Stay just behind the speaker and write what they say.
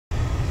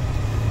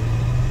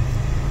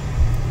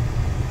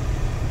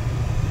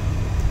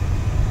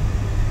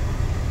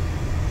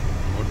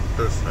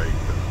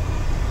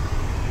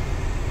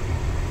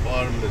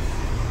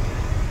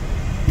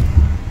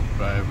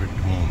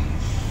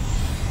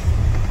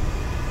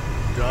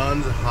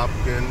Johns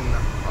Hopkins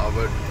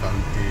Howard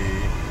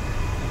County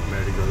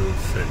Medical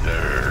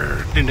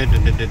Center. Ding, ding,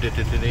 ding, ding, ding, ding,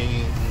 ding,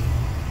 ding.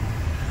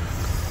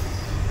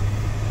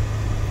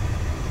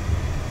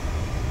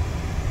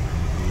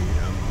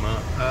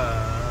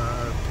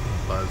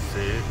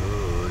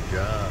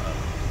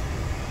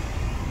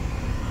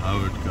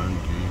 Howard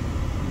County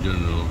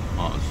General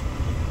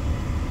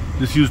Hospital.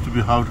 This used to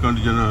be Howard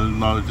County General,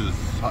 now it is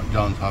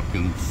Johns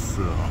Hopkins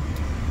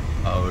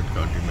Howard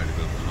County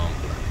Medical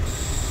Complex.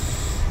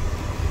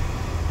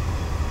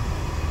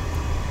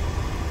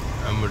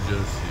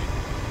 Emergency.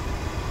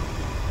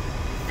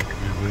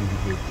 We're going to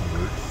go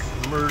towards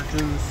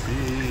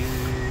emergency.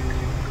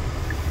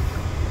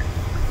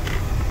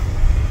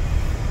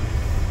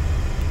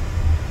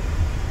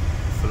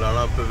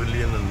 Falana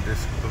Pavilion and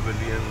this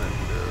pavilion and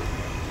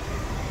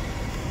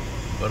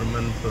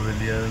Burman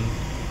Pavilion.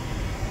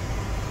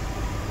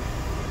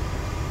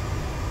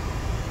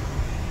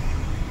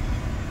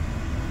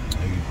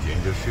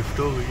 Change of shift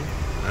हो गई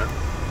है.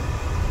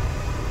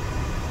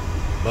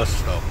 Bus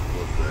stop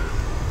was there.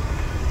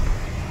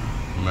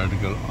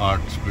 Medical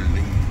Arts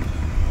Building.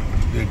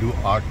 They do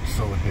arts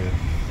over here.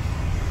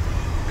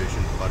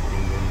 Patient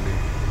parking only.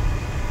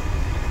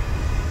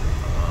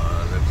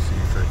 Let's see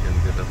if I can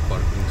get a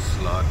parking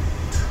slot.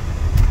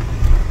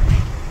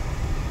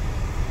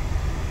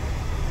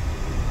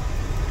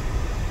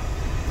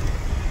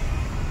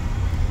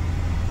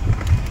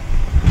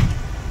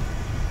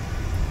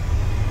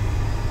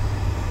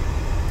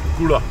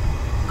 Kula,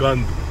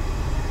 Gand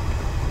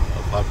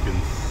of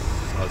Hopkins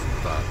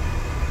Hospital.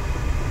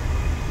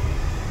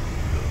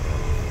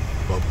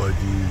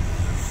 Babaji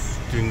is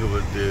sitting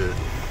over there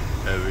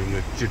having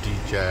a chitty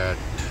chat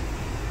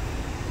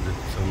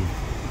with some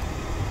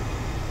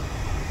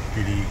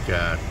kitty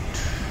cat.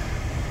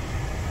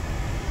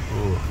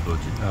 Oh, तो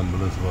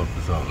ambulance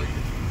वापस आ गई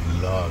है.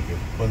 लागे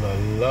पना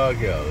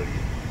लागे आ गई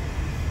है.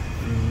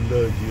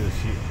 लो जी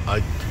असी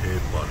अच्छे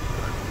पार्क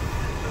कर.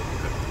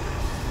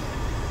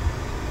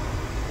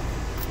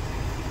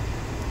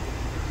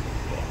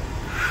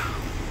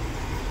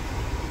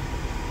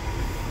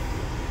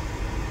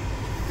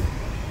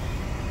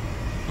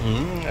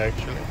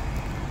 Actually,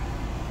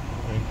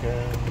 I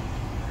can.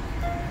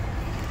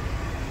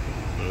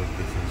 Well,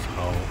 this is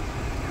how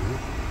you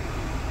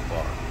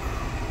park.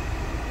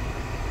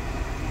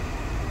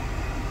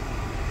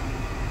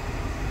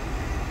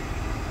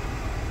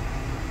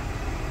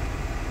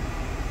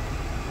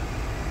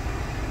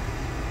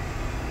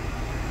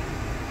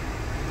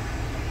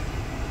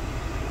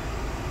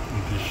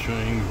 It is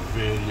showing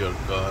where your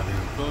car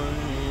is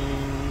going.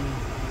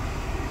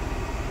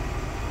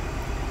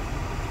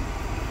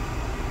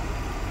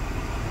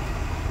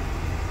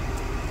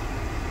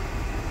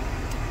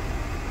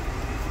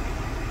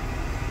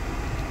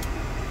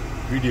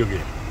 Video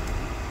game.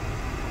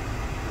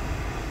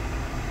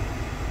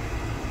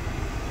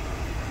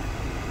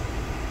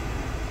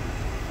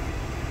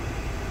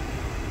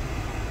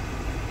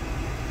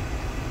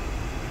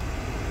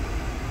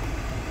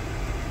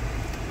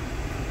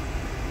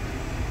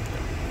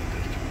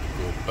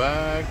 Go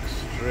back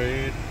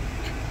straight.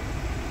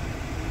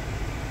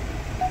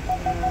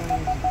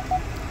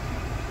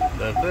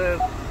 That's it.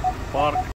 Park.